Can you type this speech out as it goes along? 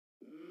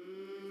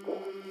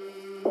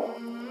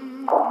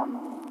Well,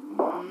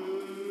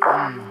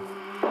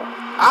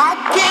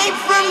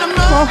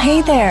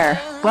 hey there.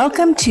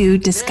 Welcome to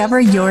Discover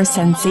Your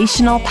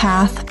Sensational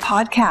Path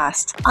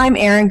podcast. I'm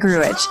Erin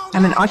Gruich.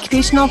 I'm an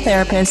occupational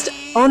therapist,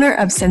 owner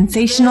of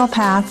Sensational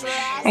Path,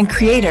 and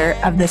creator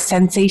of the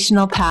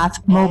Sensational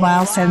Path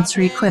Mobile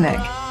Sensory Clinic.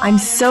 I'm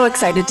so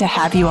excited to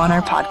have you on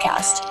our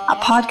podcast, a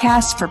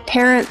podcast for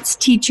parents,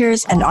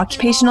 teachers, and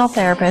occupational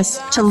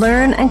therapists to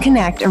learn and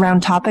connect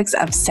around topics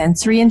of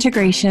sensory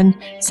integration,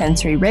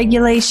 sensory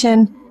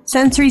regulation,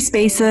 sensory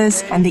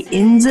spaces, and the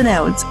ins and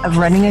outs of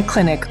running a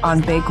clinic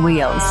on big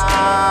wheels.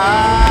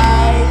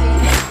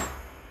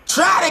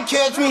 Try to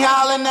catch me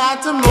howling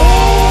at the moon.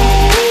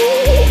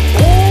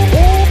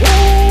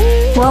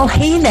 Well,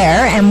 hey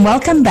there, and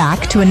welcome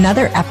back to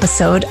another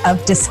episode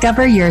of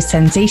Discover Your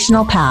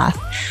Sensational Path.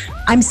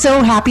 I'm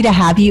so happy to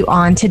have you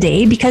on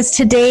today because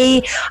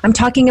today I'm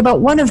talking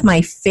about one of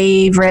my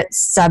favorite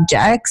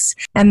subjects,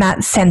 and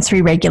that's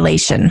sensory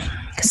regulation.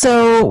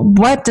 So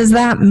what does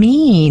that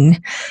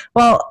mean?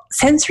 Well,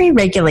 sensory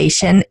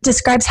regulation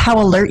describes how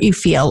alert you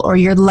feel or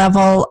your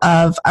level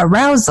of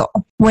arousal.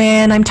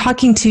 When I'm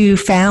talking to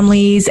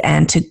families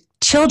and to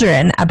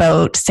children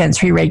about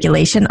sensory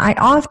regulation, I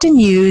often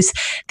use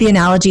the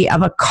analogy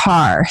of a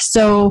car.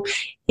 So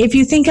if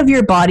you think of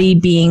your body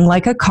being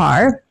like a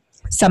car,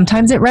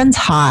 sometimes it runs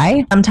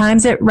high,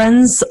 sometimes it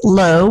runs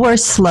low or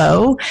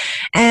slow,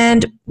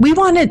 and we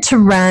want it to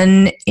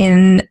run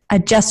in a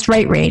just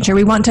right range, or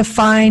we want to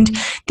find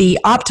the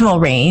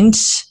optimal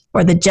range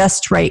or the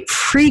just right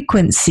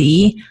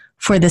frequency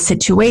for the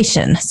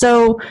situation.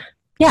 So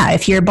yeah,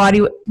 if your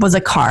body was a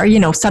car,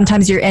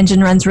 sometimes your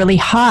engine runs really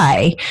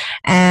high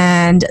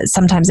and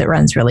sometimes it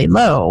runs really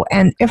low.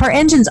 And if our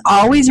engine's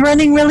always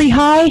running really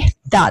high,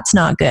 that's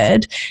not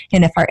good.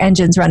 And if our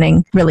engine's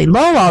running really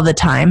low all the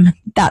time,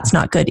 that's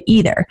not good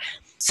either.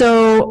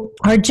 So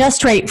our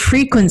just right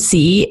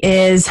frequency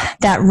is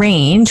that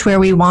range where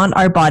we want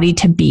our body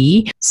to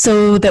be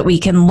so that we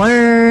can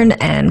learn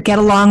and get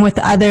along with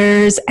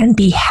others and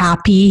be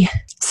happy.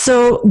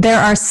 So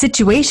there are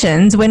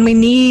situations when we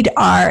need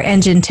our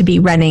engine to be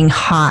running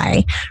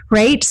high,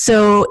 right?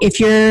 So if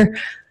you're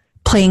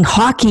playing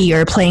hockey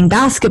or playing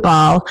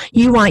basketball,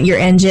 you want your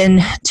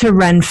engine to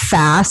run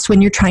fast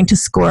when you're trying to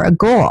score a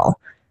goal,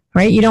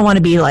 right? You don't want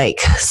to be like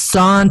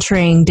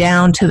sauntering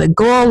down to the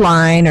goal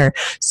line or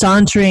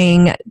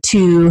sauntering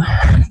to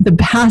the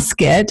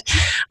basket.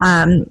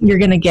 You're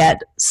going to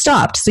get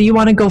stopped. So you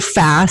want to go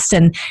fast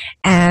and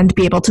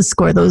be able to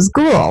score those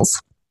goals.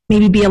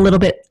 Maybe be a little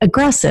bit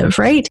aggressive,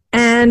 right?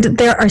 And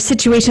there are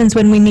situations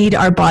when we need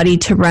our body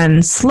to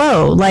run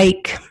slow,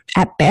 like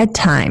at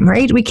bedtime,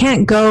 right? We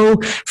can't go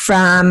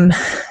from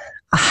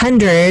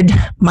 100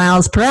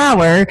 miles per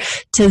hour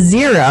to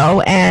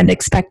 0 and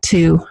expect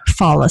to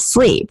fall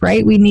asleep,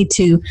 right? We need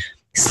to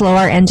slow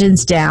our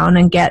engines down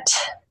and get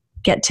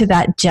to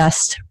that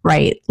just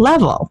right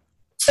level.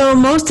 So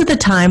most of the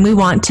time we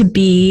want to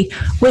be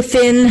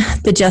within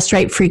the just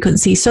right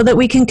frequency so that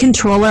we can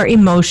control our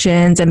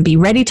emotions and be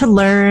ready to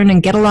learn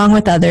and get along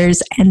with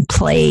others and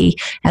play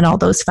and all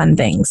those fun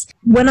things.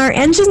 When our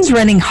engine's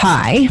running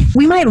high,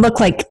 we might look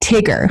like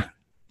Tigger,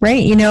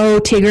 right?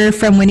 Tigger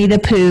from Winnie the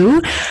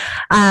Pooh,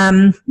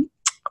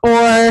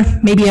 or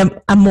maybe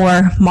a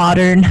more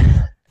modern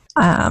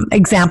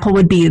example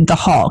would be the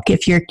Hulk,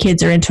 if your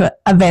kids are into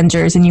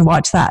Avengers and you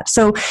watch that.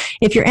 So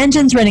if your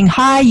engine's running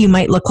high, you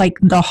might look like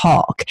the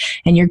Hulk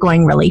and you're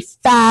going really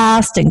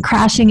fast and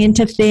crashing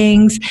into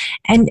things.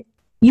 And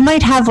you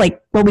might have like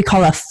what we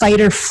call a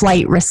fight or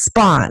flight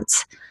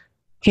response.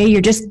 Okay,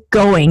 you're just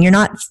going, you're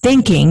not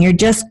thinking, you're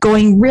just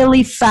going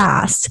really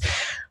fast.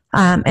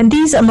 And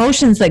these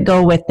emotions that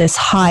go with this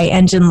high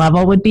engine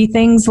level would be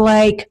things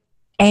like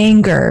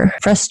anger,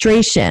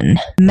 frustration,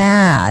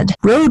 mad,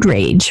 road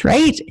rage,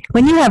 right?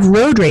 When you have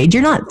road rage,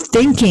 you're not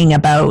thinking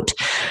about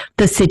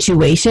the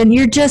situation,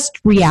 you're just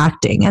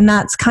reacting. And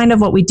that's kind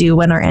of what we do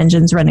when our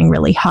engine's running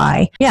really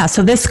high. Yeah,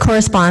 so this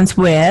corresponds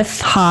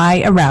with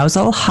high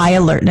arousal, high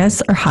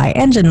alertness, or high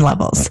engine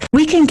levels.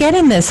 We can get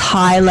in this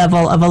high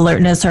level of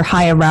alertness or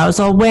high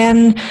arousal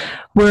when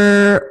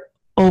we're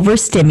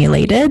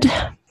overstimulated.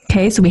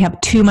 Okay, so we have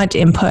too much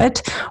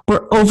input.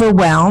 We're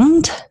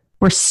overwhelmed.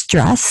 We're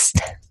stressed,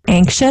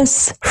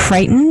 anxious,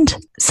 frightened.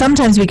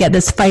 Sometimes we get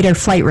this fight or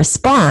flight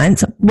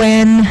response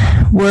when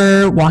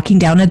we're walking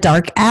down a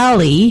dark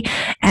alley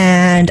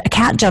and a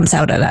cat jumps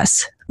out at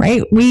us,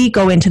 right? We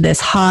go into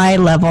this high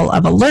level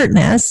of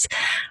alertness,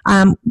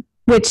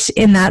 which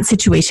in that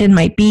situation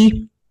might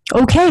be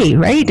okay,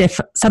 right? If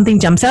something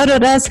jumps out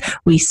at us,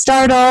 we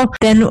startle,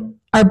 then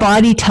our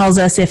body tells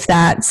us if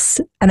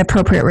that's an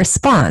appropriate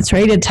response,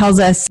 right? It tells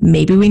us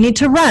maybe we need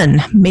to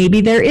run,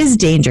 maybe there is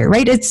danger,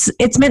 right?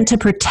 It's meant to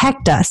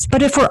protect us.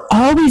 But if we're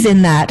always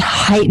in that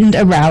heightened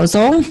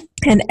arousal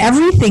and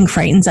everything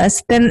frightens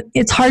us, then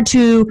it's hard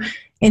to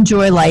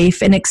enjoy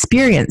life and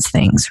experience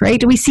things,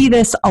 right? I see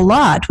this a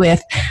lot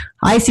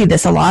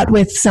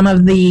with some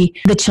of the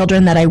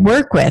children that I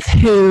work with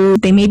who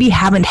they maybe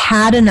haven't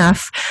had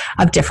enough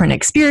of different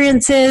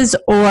experiences,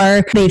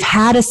 or they've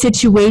had a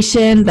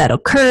situation that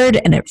occurred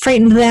and it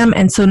frightened them.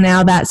 And so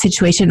now that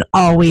situation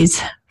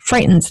always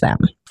frightens them.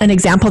 An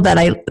example that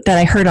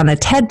I heard on a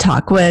TED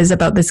Talk was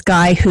about this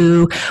guy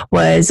who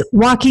was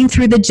walking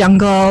through the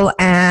jungle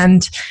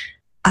and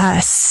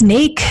a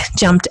snake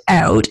jumped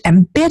out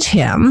and bit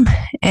him.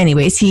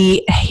 Anyways,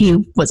 he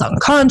was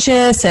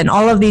unconscious and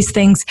all of these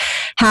things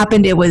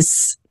happened.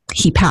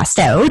 He passed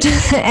out.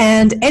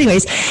 And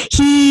anyways,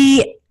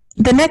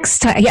 the next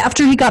time,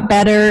 after he got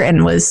better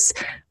and was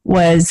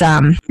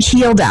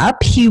healed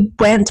up, he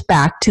went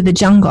back to the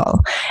jungle,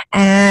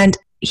 and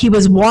he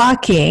was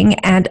walking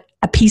and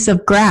a piece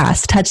of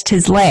grass touched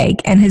his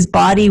leg, and his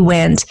body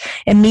went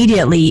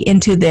immediately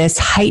into this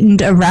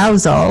heightened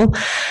arousal,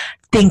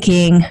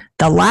 thinking,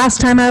 the last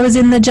time I was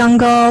in the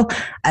jungle,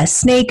 a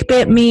snake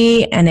bit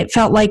me and it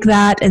felt like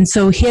that. And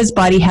so his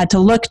body had to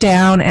look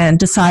down and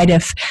decide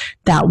if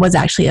that was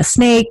actually a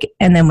snake.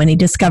 And then when he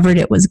discovered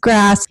it was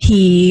grass,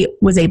 he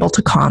was able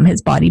to calm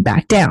his body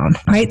back down,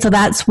 right? So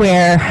that's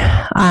where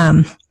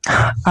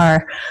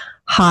our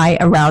high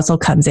arousal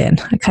comes in.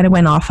 I kind of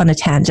went off on a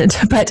tangent,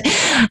 but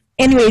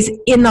anyways,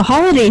 in the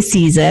holiday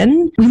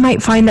season, we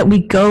might find that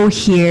we go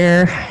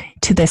here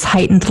to this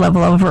heightened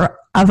level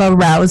of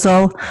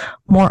arousal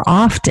more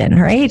often,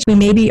 right? We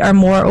maybe are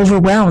more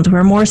overwhelmed.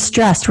 We're more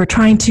stressed. We're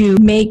trying to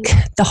make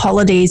the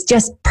holidays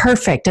just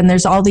perfect. And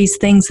there's all these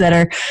things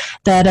that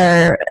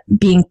are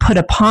being put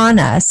upon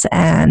us,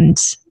 and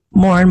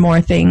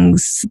more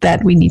things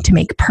that we need to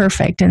make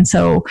perfect. And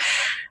so,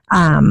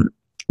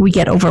 we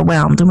get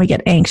overwhelmed and we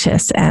get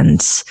anxious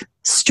and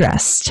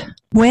stressed.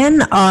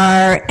 When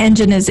our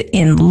engine is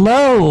in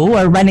low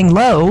or running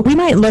low, we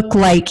might look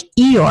like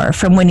Eeyore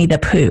from Winnie the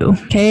Pooh.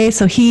 Okay,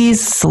 so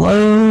he's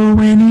slow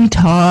when he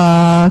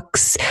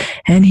talks,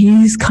 and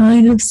he's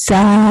kind of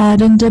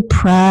sad and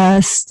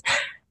depressed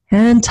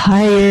and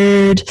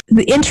tired.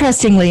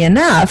 Interestingly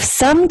enough,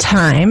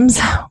 sometimes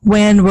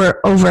when we're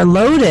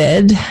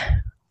overloaded,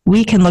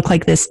 we can look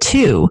like this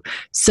too.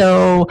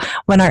 So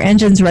when our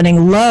engine's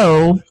running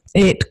low,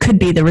 it could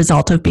be the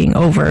result of being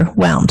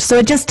overwhelmed. So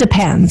it just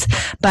depends.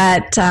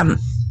 But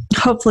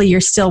hopefully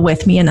you're still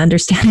with me and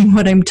understanding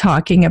what I'm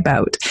talking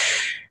about.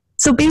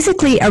 So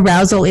basically,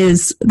 arousal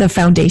is the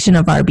foundation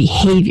of our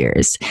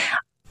behaviors.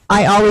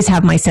 I always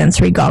have my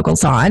sensory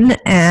goggles on,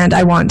 and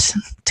I want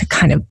to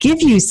kind of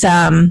give you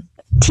some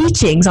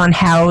teachings on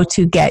how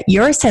to get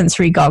your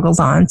sensory goggles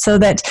on so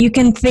that you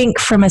can think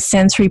from a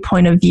sensory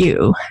point of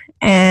view.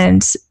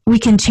 And we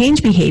can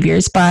change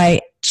behaviors by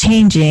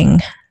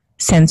changing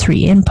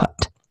sensory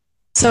input.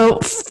 So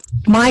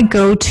my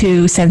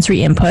go-to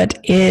sensory input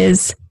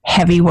is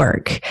heavy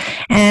work.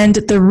 And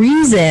the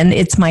reason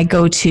it's my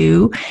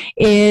go-to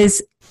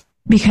is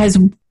because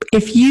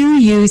if you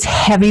use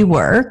heavy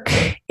work,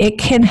 it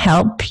can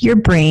help your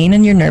brain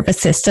and your nervous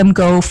system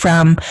go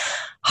from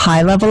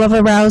high level of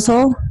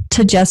arousal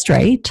to just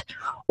right,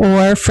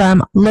 or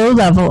from low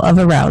level of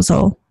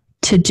arousal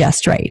to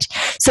just right.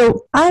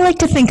 So I like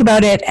to think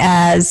about it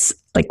as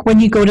like when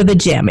you go to the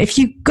gym. If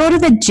you go to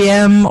the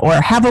gym or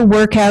have a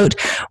workout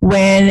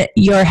when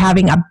you're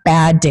having a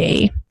bad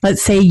day,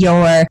 let's say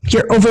you're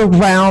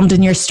overwhelmed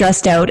and you're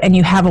stressed out and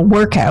you have a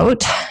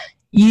workout,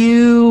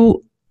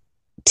 you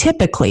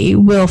typically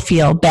will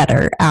feel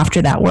better after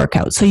that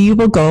workout. So you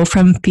will go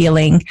from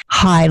feeling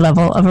high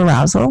level of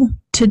arousal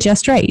to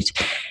just right.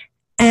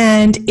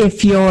 And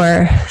if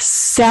you're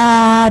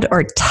sad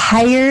or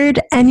tired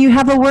and you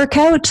have a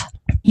workout,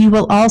 you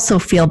will also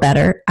feel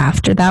better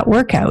after that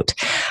workout.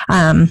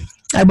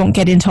 I won't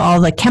get into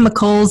all the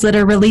chemicals that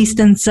are released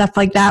and stuff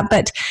like that,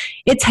 but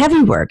it's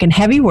heavy work, and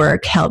heavy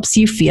work helps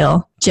you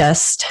feel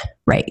just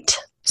right.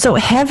 So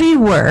heavy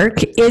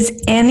work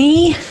is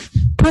any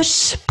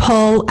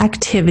push-pull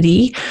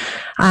activity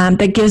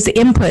that gives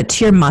input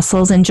to your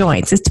muscles and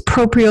joints. It's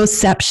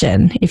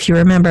proprioception, if you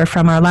remember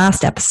from our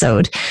last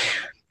episode.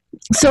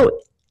 So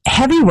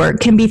heavy work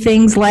can be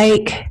things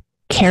like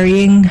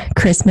carrying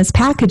Christmas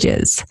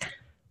packages,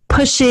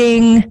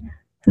 pushing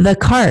the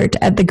cart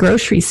at the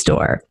grocery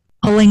store,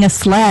 pulling a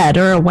sled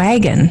or a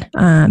wagon,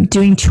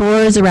 doing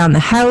chores around the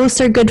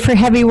house are good for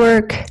heavy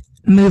work,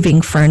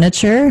 moving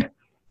furniture,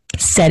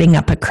 setting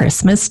up a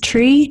Christmas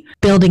tree,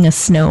 building a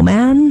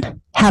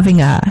snowman,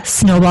 having a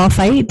snowball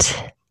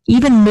fight,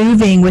 even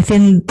moving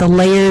within the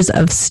layers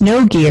of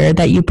snow gear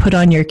that you put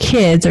on your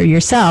kids or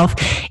yourself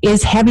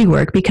is heavy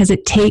work because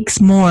it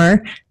takes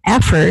more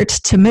effort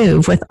to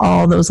move with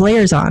all those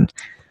layers on.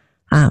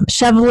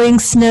 Shoveling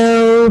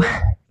snow,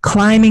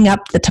 climbing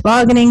up the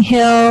tobogganing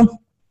hill,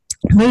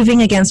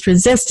 moving against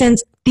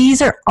resistance.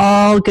 These are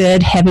all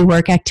good heavy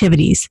work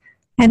activities,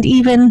 and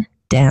even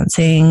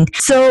dancing.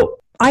 So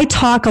I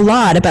talk a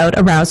lot about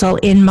arousal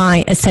in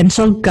my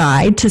essential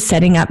guide to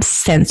setting up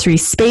sensory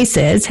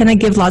spaces, and I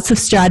give lots of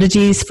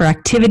strategies for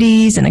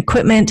activities and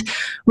equipment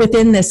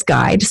within this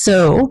guide.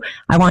 So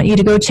I want you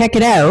to go check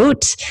it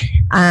out.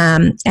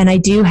 And I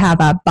do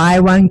have a buy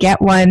one,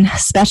 get one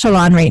special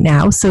on right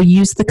now. So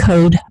use the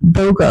code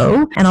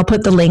BOGO, and I'll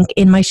put the link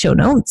in my show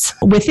notes.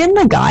 Within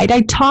the guide,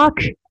 I talk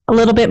a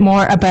little bit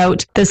more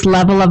about this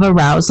level of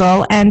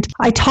arousal, and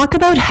I talk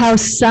about how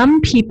some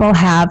people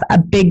have a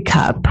big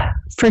cup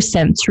for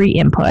sensory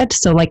input,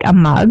 so like a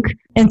mug.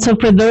 And so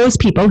for those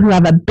people who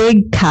have a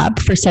big cup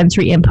for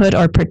sensory input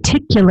or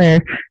particular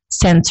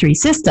sensory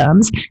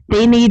systems,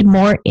 they need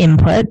more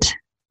input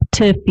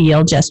to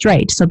feel just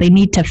right. So they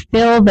need to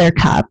fill their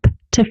cup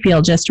to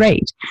feel just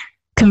right.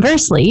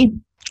 Conversely,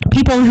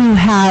 people who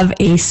have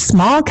a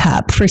small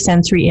cup for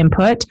sensory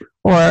input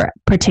or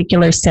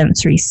particular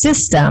sensory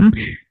system,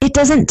 it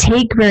doesn't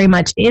take very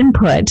much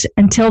input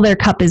until their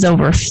cup is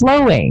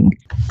overflowing.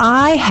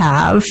 I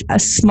have a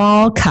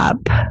small cup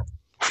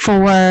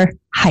for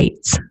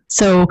heights.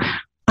 So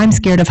I'm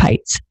scared of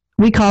heights.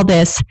 We call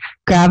this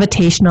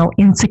gravitational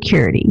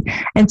insecurity.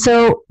 And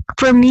so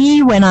for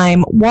me, when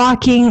I'm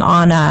walking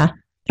on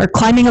or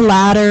climbing a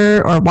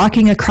ladder or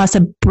walking across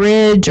a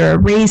bridge or a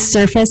raised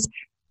surface,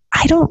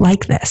 I don't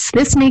like this.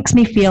 This makes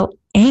me feel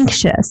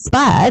anxious.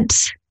 But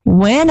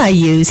when I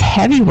use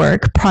heavy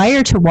work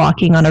prior to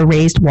walking on a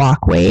raised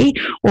walkway,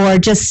 or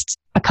just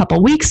a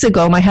couple weeks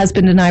ago, my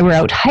husband and I were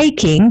out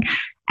hiking,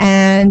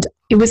 and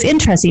it was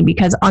interesting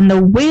because on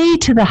the way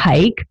to the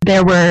hike,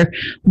 there were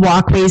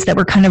walkways that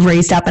were kind of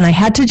raised up, and I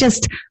had to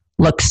just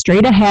look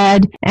straight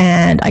ahead,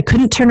 and I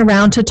couldn't turn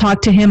around to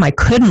talk to him. I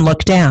couldn't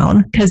look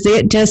down because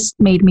it just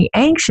made me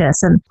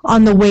anxious. And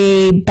on the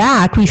way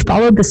back, we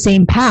followed the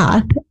same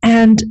path,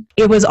 and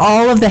it was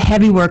all of the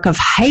heavy work of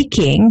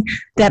hiking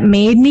that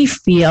made me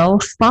feel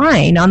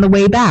fine on the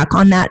way back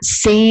on that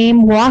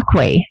same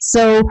walkway.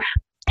 So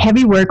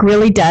heavy work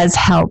really does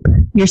help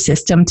your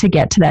system to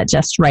get to that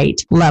just right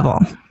level.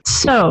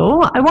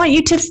 So I want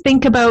you to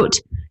think about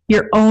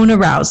your own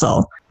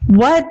arousal.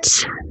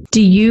 What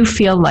do you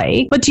feel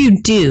like? What do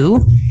you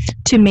do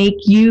to make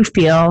you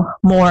feel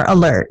more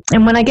alert?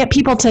 And when I get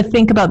people to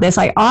think about this,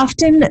 I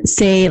often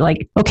say,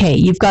 like, okay,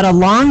 you've got a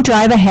long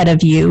drive ahead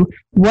of you.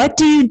 What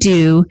do you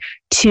do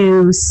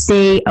to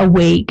stay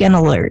awake and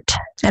alert?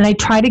 And I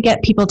try to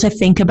get people to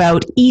think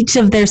about each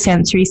of their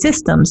sensory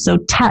systems. So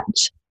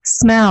touch,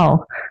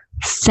 smell,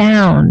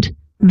 sound,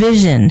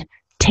 vision,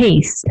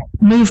 taste,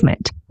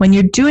 movement. When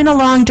you're doing a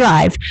long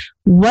drive,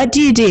 what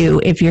do you do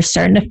if you're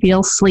starting to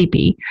feel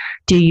sleepy?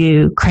 Do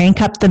you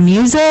crank up the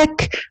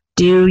music?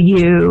 Do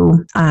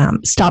you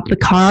stop the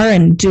car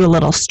and do a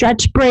little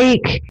stretch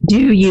break?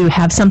 Do you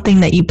have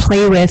something that you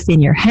play with in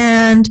your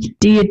hand?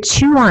 Do you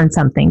chew on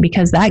something?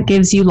 Because that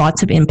gives you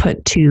lots of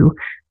input to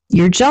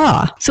your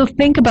jaw. So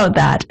think about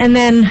that. And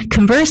then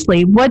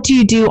conversely, what do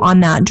you do on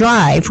that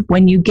drive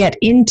when you get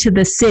into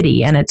the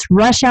city and it's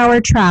rush hour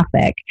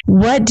traffic?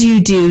 What do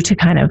you do to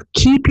kind of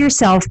keep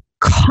yourself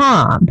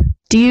calm?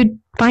 Do you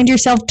find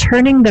yourself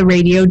turning the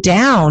radio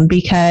down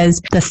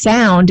because the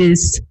sound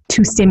is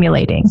too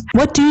stimulating?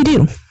 What do you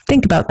do?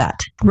 Think about that.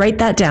 Write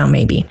that down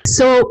maybe.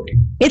 So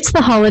it's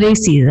the holiday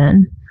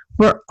season.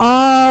 We're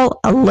all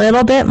a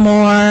little bit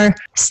more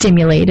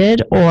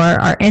stimulated, or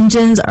our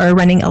engines are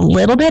running a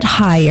little bit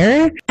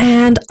higher.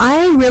 And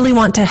I really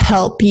want to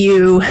help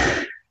you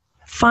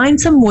find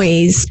some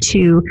ways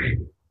to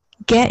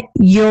get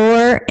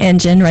your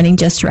engine running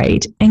just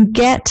right and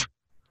get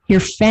your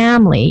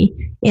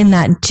family in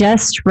that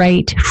just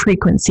right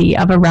frequency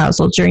of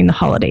arousal during the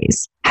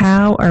holidays.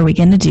 How are we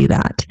going to do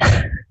that?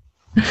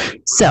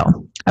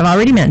 So I've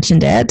already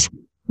mentioned it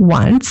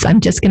once.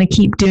 I'm just going to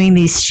keep doing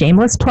these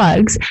shameless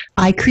plugs.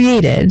 I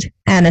created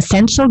an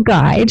essential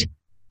guide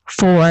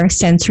for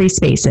sensory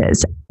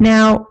spaces.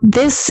 Now,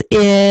 this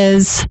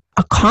is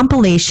a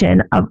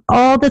compilation of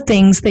all the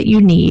things that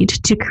you need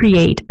to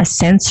create a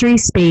sensory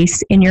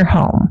space in your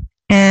home.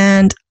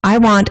 And I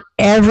want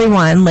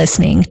everyone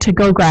listening to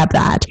go grab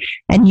that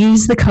and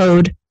use the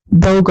code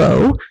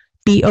BOGO,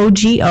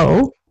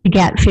 BOGO, to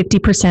get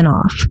 50%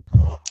 off.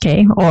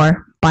 Okay,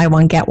 or buy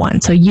one, get one.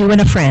 So you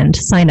and a friend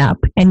sign up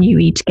and you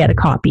each get a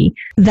copy.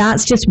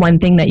 That's just one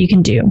thing that you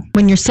can do.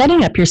 When you're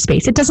setting up your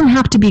space, it doesn't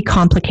have to be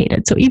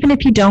complicated. So even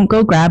if you don't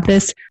go grab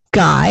this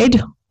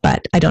guide,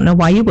 but I don't know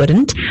why you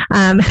wouldn't.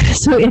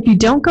 So if you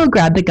don't go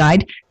grab the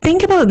guide,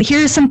 think about,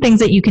 here's some things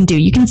that you can do.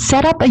 You can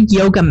set up a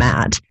yoga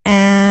mat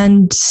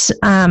and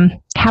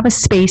have a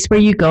space where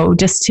you go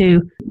just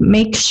to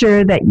make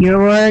sure that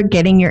you're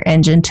getting your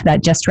engine to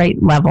that just right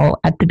level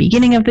at the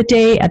beginning of the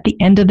day, at the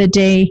end of the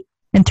day,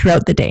 and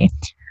throughout the day.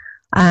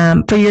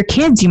 For your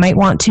kids, you might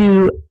want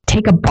to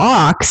take a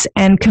box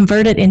and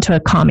convert it into a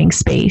calming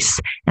space.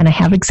 And I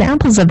have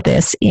examples of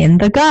this in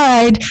the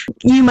guide.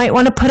 You might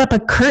want to put up a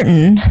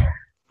curtain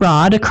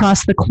rod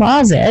across the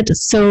closet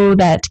so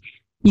that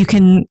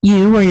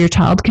you or your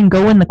child can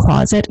go in the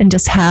closet and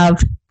just have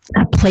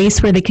a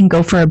place where they can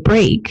go for a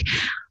break.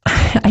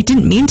 I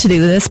didn't mean to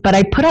do this, but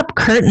I put up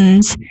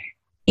curtains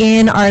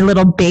in our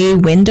little bay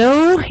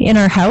window in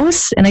our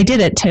house. And I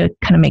did it to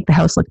kind of make the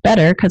house look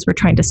better because we're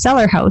trying to sell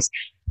our house.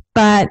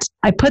 But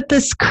I put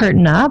this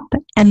curtain up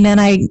and then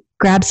I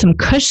grabbed some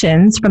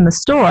cushions from the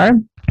store.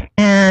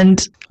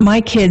 And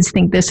my kids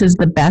think this is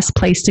the best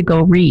place to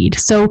go read.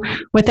 So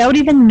without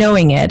even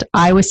knowing it,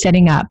 I was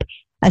setting up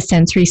a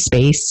sensory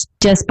space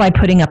just by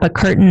putting up a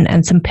curtain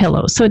and some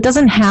pillows. So it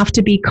doesn't have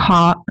to be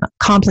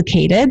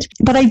complicated.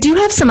 But I do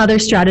have some other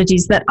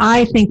strategies that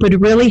I think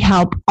would really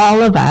help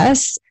all of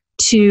us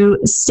to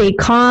stay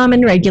calm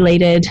and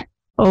regulated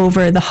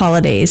over the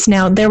holidays.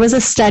 Now, there was a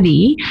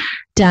study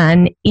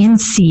done in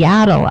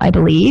Seattle, I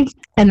believe,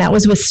 and that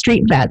was with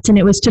street vets, and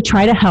it was to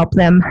try to help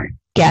them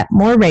get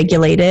more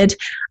regulated.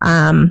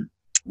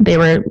 They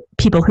were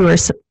people who were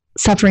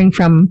suffering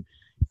from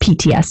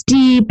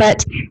PTSD,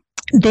 but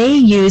they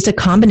used a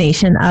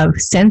combination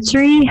of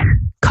sensory,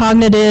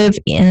 cognitive,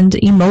 and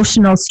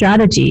emotional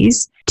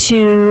strategies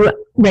to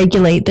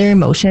regulate their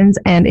emotions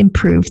and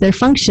improve their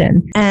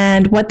function.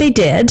 And what they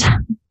did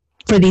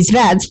for these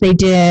vets, they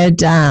did,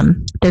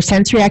 their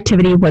sensory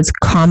activity was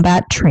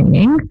combat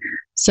training.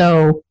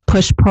 So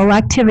push-pull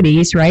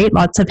activities, right?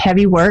 Lots of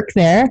heavy work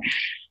there.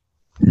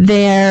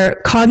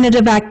 Their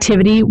cognitive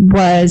activity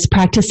was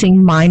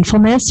practicing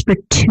mindfulness for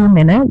 2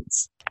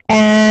 minutes.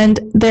 And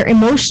their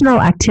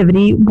emotional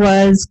activity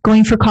was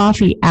going for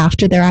coffee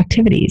after their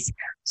activities.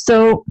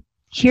 So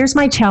here's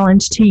my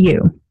challenge to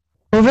you.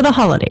 Over the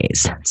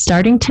holidays,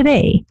 starting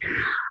today,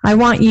 I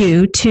want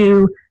you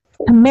to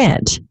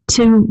commit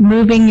to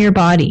moving your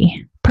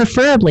body,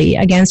 preferably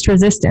against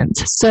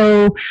resistance.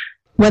 So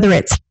whether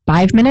it's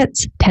 5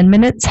 minutes, 10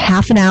 minutes,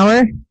 half an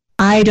hour,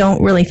 I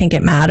don't really think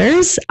it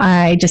matters.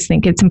 I just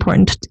think it's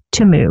important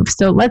to move.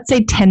 So let's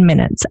say 10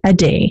 minutes a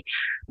day.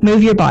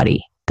 Move your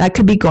body. That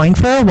could be going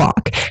for a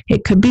walk.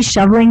 It could be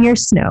shoveling your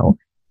snow.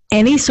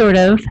 Any sort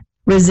of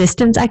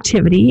resistance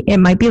activity. It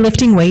might be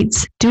lifting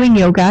weights, doing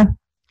yoga.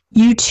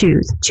 You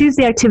choose. Choose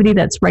the activity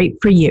that's right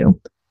for you.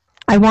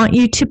 I want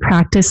you to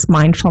practice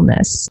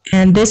mindfulness.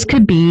 And this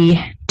could be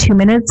 2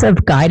 minutes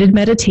of guided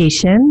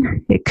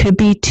meditation. It could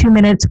be 2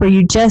 minutes where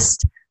you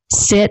just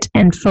sit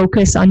and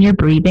focus on your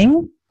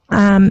breathing.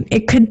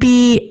 It could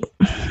be,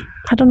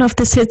 I don't know if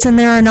this fits in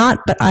there or not,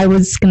 but I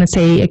was going to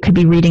say it could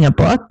be reading a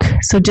book.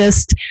 So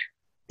just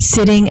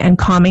sitting and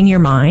calming your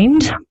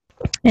mind.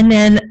 And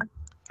then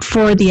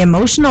for the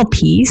emotional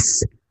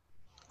piece,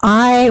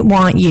 I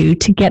want you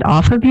to get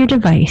off of your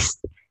device,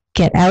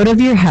 get out of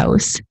your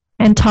house,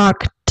 and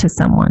talk to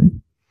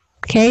someone.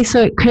 Okay,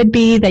 so it could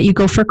be that you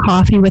go for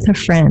coffee with a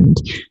friend.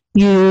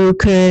 You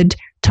could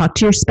talk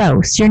to your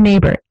spouse, your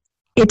neighbor.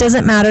 It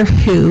doesn't matter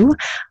who.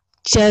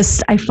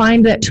 Just, I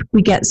find that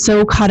we get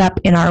so caught up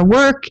in our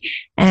work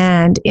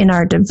and in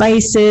our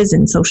devices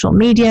and social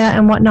media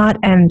and whatnot.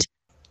 And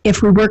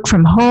if we work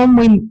from home,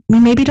 we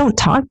maybe don't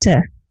talk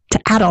to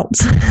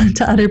adults,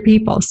 to other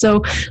people.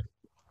 So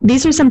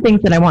these are some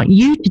things that I want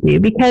you to do,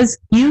 because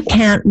you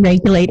can't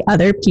regulate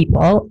other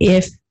people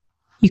if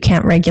you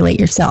can't regulate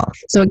yourself.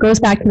 So it goes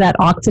back to that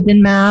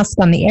oxygen mask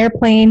on the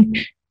airplane.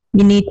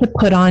 You need to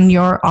put on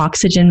your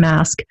oxygen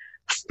mask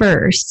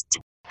first.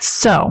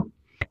 So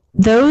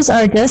those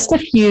are just a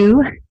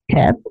few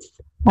tips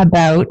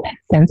about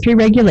sensory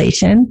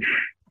regulation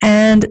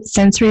and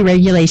sensory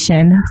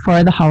regulation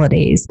for the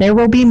holidays. There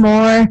will be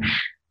more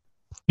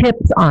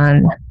tips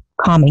on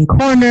calming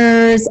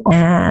corners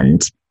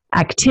and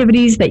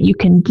activities that you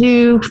can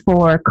do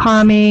for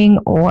calming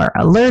or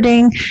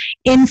alerting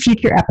in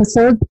future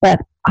episodes, but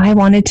I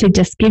wanted to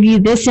just give you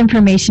this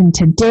information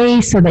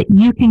today so that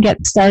you can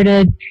get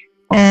started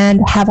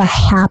and have a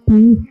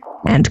happy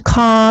and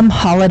calm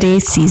holiday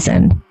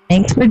season.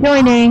 Thanks for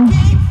joining.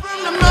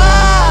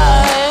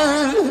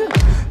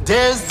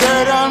 There's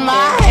dirt on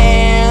my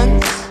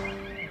hands.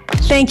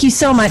 Thank you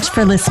so much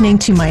for listening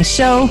to my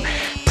show.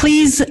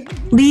 Please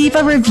leave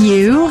a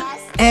review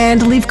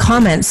and leave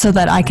comments so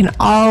that I can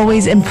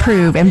always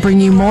improve and bring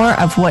you more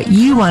of what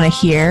you want to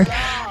hear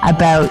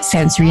about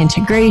sensory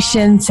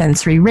integration,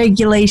 sensory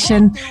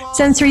regulation,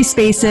 sensory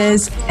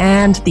spaces,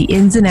 and the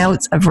ins and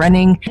outs of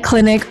running a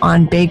clinic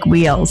on big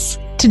wheels.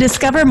 To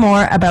discover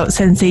more about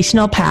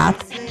Sensational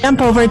Path,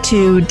 jump over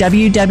to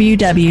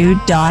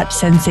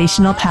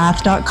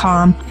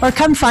www.sensationalpath.com or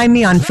come find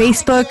me on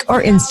Facebook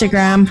or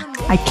Instagram.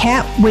 I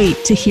can't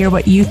wait to hear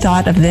what you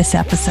thought of this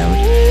episode.